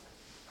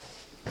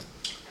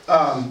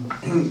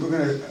We're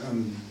going to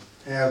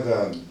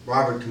have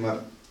Robert come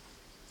up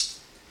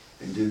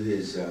and do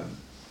his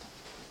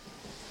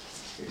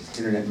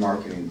internet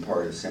marketing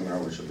part of the seminar,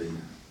 which will be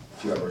a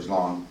few hours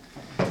long.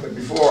 But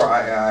before,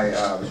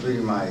 I was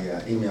reading my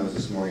emails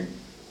this morning,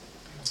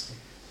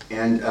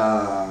 and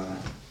I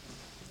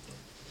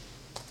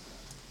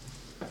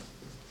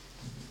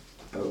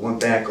went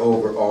back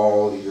over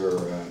all your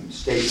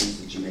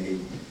statements that you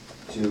made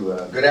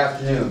to, good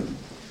afternoon.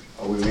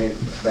 We made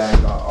back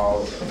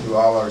through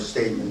all our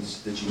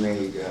statements that you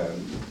made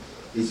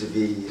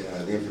vis-a-vis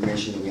the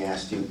information that we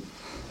asked you.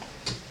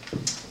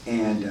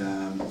 And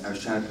I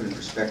was trying to put in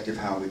perspective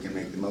how we can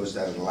make the most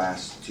out of the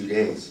last 2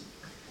 days,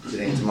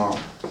 today and tomorrow.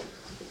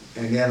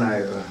 And again,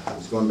 I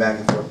was going back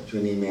and forth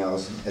between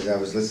emails as I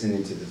was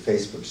listening to the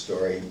Facebook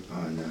story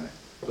on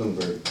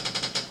Bloomberg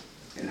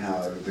and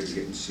how everybody's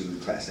getting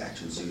sued, class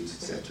action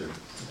suits, etc.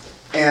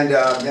 And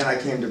then I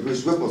came to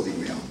Bruce Whipple's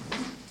email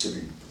to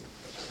me.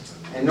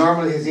 And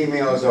normally his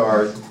emails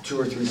are 2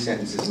 or 3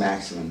 sentences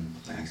maximum.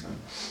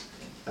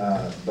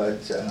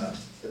 But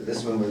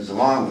this one was a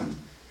long one.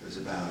 It was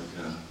about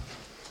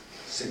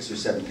 6 or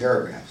 7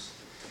 paragraphs,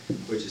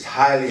 which is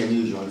highly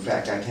unusual. In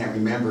fact, I can't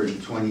remember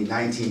in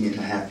 19 and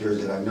a half years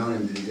that I've known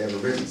him that he's ever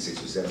written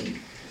 6 or 7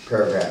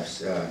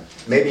 paragraphs,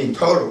 maybe in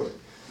total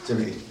to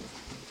me.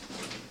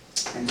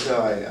 And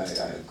so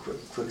I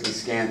quickly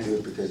scanned through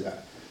it because I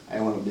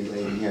didn't want to be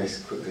late in here.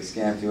 I quickly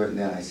scanned through it, and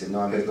then I said,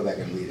 no, I better go back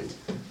and read it.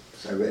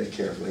 So I read it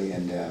carefully,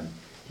 and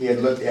he had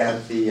looked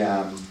at the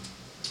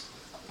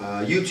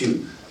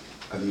YouTube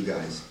of you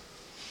guys.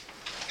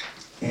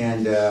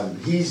 And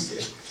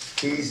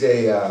he's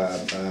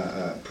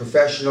a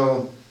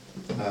professional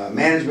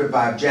management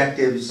by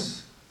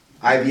objectives,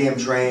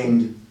 IBM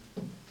trained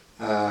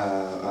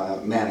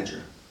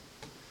manager,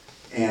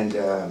 and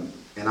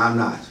I'm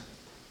not.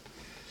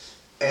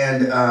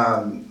 And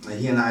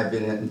he and I have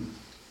been in,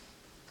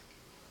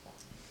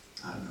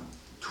 I don't know,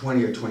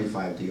 20 or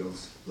 25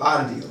 deals, a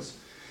lot of deals.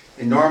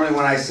 And normally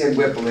when I send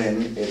Whipple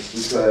in, it's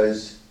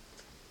because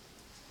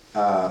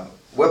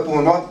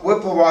when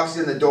Whipple walks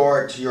in the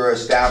door to your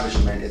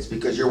establishment, it's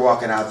because you're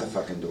walking out the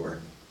fucking door.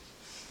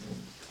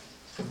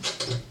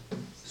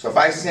 So if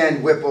I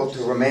send Whipple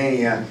to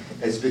Romania,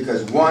 it's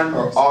because one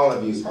or all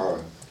of you are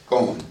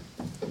going.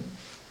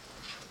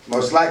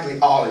 Most likely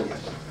all of you.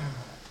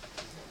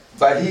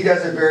 But he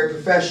does it very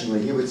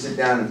professionally. He would sit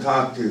down and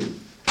talk to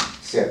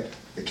Sip,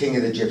 the king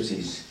of the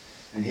gypsies.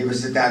 And he would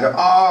sit down to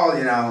all,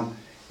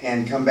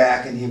 and come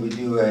back and he would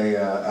do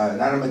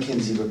not a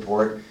McKinsey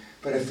report,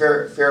 but a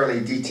fairly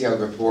detailed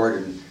report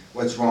and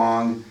what's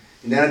wrong.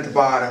 And then at the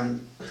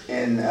bottom,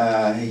 and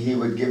he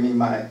would give me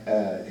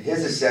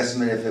his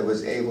assessment if it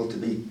was able to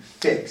be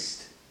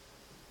fixed.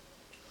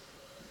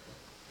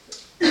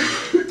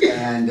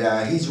 And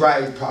he's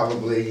right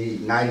probably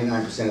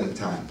 99% of the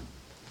time.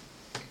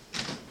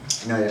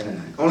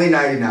 99. Only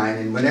 99,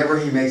 and whenever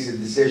he makes a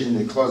decision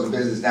to close the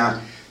business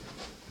down,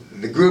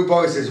 the group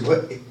always says,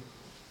 we're the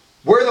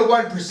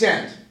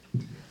 1%.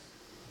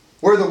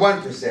 We're the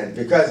 1%,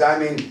 because,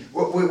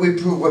 we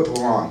prove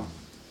Whipple wrong.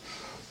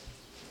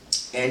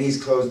 And he's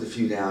closed a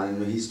few down,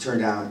 and he's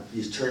turned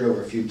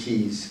over a few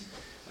keys,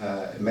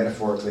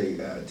 metaphorically,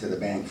 to the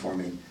bank for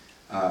me,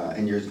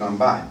 in years gone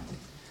by.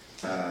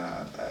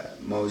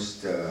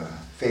 Most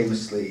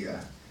famously,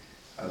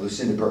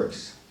 Lucinda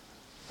Burke's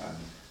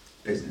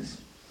business.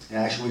 And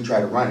actually we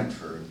tried to run it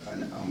for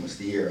almost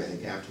a year, I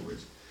think,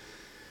 afterwards.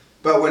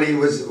 But when he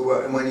was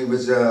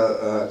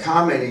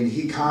commenting,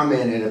 he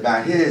commented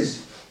about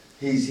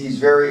he's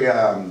very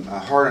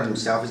hard on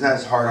himself. He's not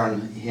as hard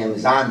on him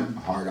as I'm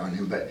hard on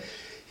him, but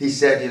he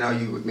said,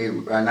 you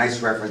made a nice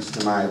reference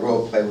to my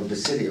role play with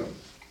Basilio.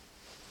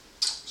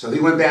 So he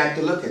went back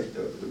to look at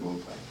the role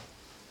play.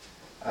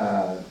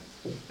 Now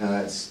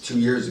that's 2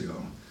 years ago.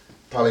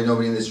 Probably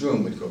nobody in this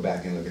room would go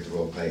back and look at the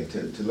role play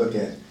to look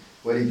at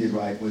what he did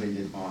right, what he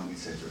did wrong,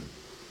 etc.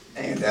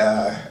 And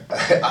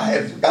I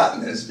had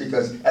forgotten this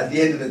because at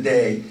the end of the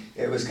day,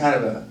 it was kind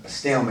of a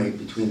stalemate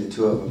between the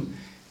two of them,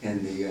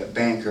 and the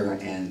banker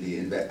and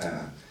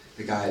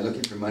the guy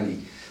looking for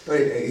money.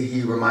 But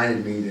he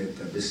reminded me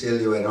that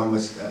Basilio had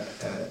almost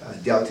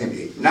dealt him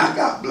a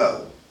knockout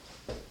blow,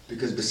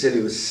 because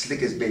Basilio was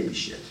slick as baby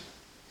shit.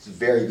 He's a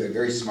very good,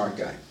 very smart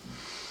guy.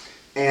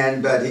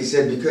 But he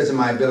said because of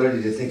my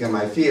ability to think on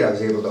my feet, I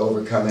was able to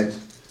overcome it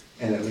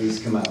and at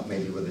least come out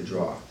maybe with a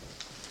draw.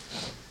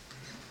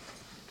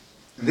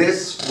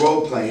 This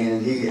role playing,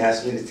 and he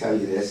asked me to tell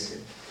you this,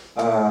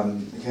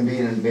 can be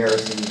an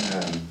embarrassing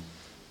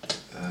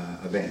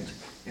event.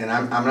 And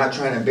I'm not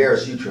trying to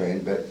embarrass you,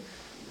 Train, but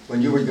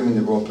when you were doing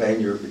the role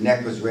playing, your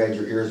neck was red,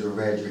 your ears were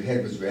red, your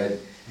head was red,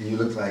 and you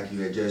looked like you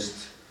had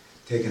just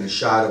taken a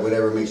shot of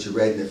whatever makes you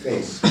red in the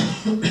face.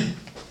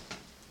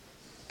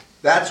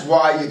 That's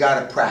why you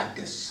gotta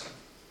practice.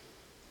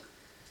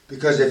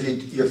 Because if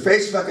your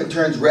face fucking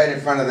turns red in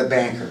front of the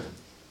banker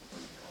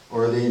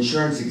or the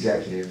insurance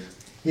executive,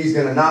 he's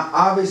gonna not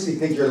obviously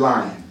think you're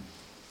lying.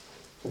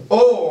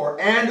 Or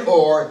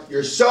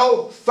you're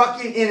so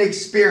fucking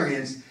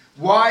inexperienced,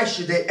 why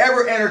should they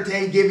ever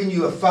entertain giving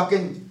you a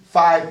fucking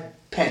 5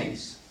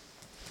 pennies.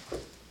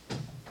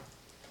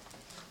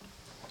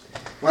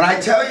 When I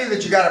tell you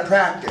that you got to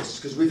practice,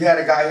 because we've had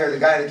a guy here, the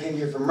guy that came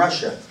here from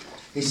Russia,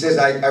 he says,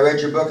 I read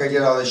your book, I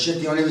did all this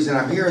shit. The only reason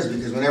I'm here is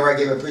because whenever I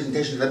gave a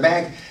presentation to the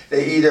bank,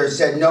 they either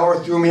said no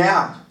or threw me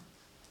out.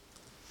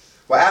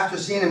 Well, after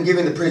seeing him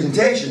giving the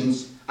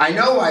presentations, I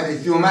know why they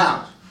threw him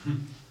out.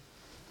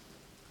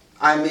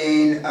 I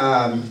mean,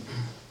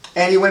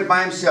 and he went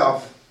by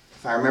himself,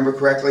 if I remember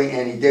correctly,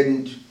 and he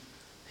didn't,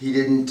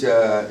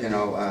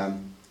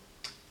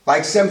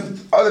 like some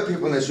other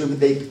people in this room,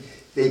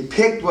 they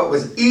picked what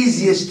was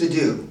easiest to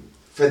do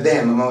for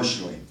them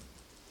emotionally.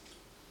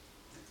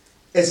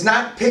 It's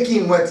not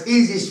picking what's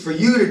easiest for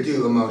you to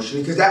do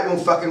emotionally, because that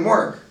won't fucking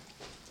work.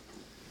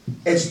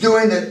 It's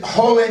doing the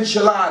whole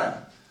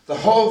enchilada, the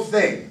whole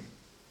thing.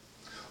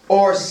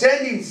 Or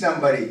sending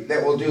somebody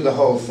that will do the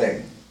whole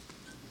thing.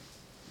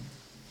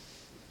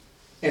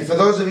 And for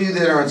those of you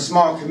that are in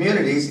small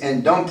communities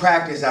and don't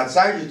practice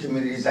outside your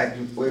communities like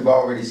we've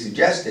already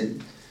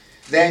suggested,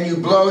 then you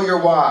blow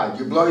your wad,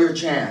 you blow your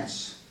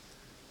chance.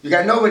 You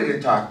got nobody to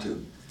talk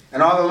to.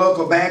 And all the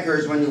local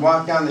bankers, when you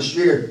walk down the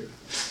street,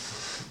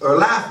 are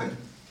laughing.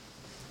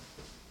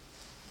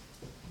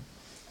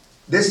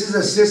 This is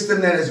a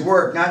system that has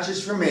worked, not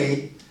just for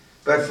me,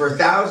 but for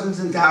thousands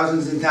and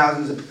thousands and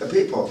thousands of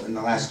people in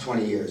the last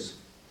 20 years,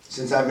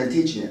 since I've been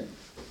teaching it.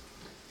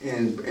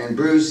 And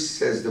Bruce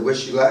says to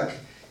wish you luck.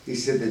 He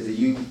said that the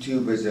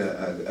YouTube is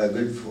a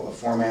good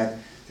format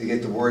to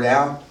get the word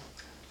out.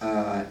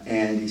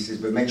 And he says,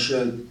 but make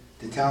sure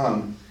to tell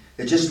them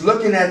that just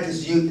looking at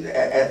this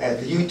at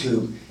the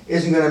YouTube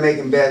isn't going to make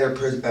them better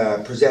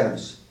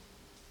presenters.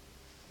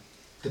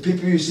 The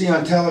people you see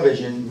on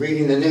television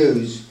reading the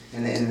news,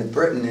 in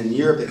Britain and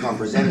Europe they call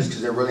them presenters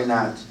because they're really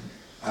not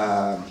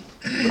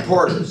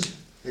reporters.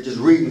 They're just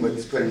reading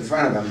what's put in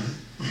front of them.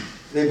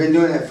 They've been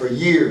doing that for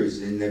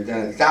years, and they've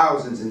done it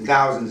thousands and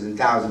thousands and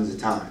thousands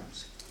of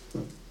times.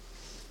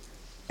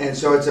 And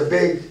so it's a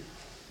big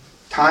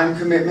time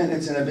commitment,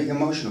 it's a big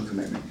emotional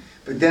commitment.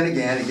 But then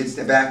again, it gets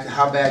back to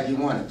how bad you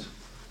want it.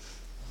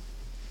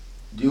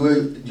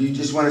 Do you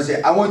just want to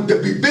say, I want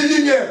to be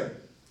billionaire?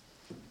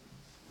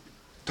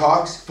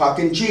 Talk's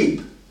fucking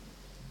cheap.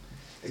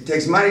 It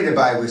takes money to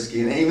buy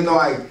whiskey, and even though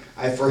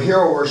I for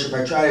hero worship,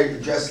 I try to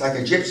dress like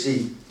a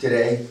gypsy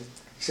today,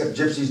 except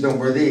gypsies don't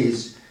wear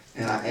these,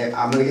 and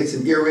I'm going to get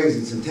some earrings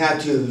and some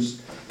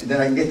tattoos, and then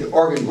I can get the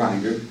organ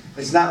grinder.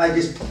 It's not like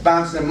just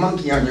bouncing a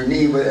monkey on your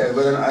knee with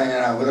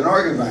an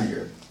organ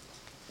grinder.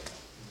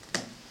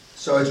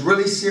 So it's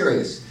really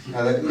serious.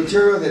 Now the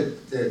material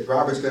that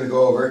Robert's going to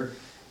go over,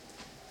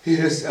 he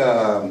just,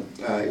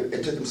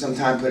 it took him some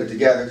time to put it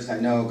together, because I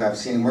know I've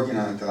seen him working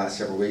on it the last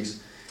several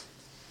weeks,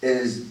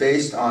 is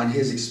based on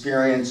his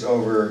experience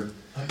over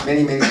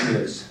many, many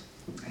years.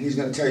 And he's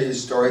going to tell you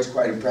his story. It's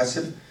quite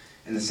impressive,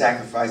 and the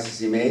sacrifices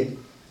he made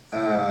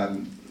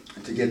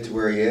to get to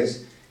where he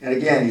is. And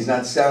again, he's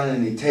not selling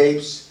any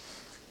tapes,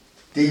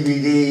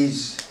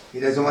 DVDs. He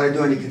doesn't want to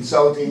do any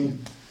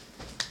consulting.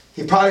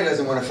 He probably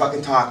doesn't want to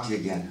fucking talk to you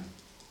again.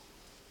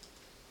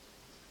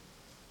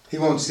 He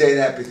won't say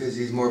that because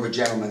he's more of a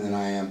gentleman than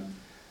I am.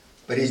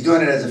 But he's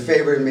doing it as a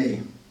favor to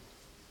me.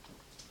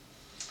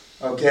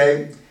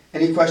 Okay?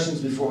 Any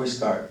questions before we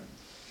start?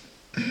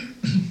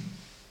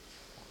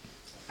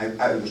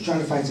 I was trying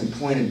to find some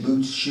pointed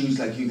boots, shoes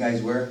like you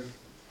guys wear,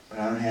 but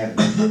I don't have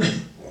them.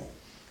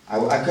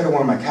 I could have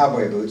worn my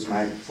cowboy boots,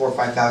 my $4,000 or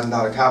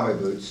 $5,000 cowboy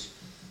boots,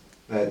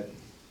 but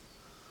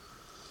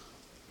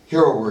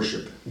hero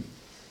worship.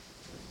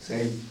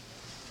 See?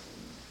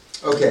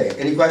 Okay,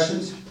 any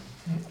questions?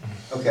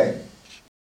 Okay.